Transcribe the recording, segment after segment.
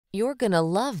You're gonna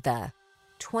love the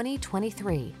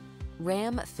 2023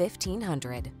 Ram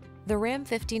 1500. The Ram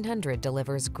 1500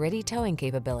 delivers gritty towing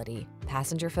capability,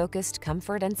 passenger-focused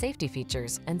comfort and safety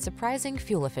features, and surprising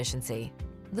fuel efficiency.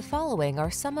 The following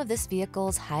are some of this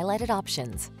vehicle's highlighted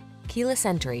options: keyless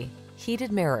entry,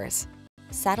 heated mirrors,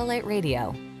 satellite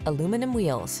radio, aluminum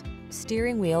wheels,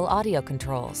 steering wheel audio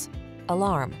controls,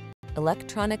 alarm,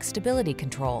 electronic stability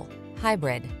control,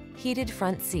 hybrid, heated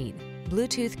front seat,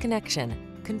 Bluetooth connection.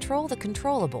 Control the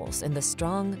controllables in the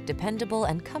strong, dependable,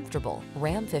 and comfortable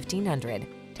Ram 1500.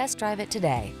 Test drive it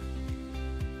today.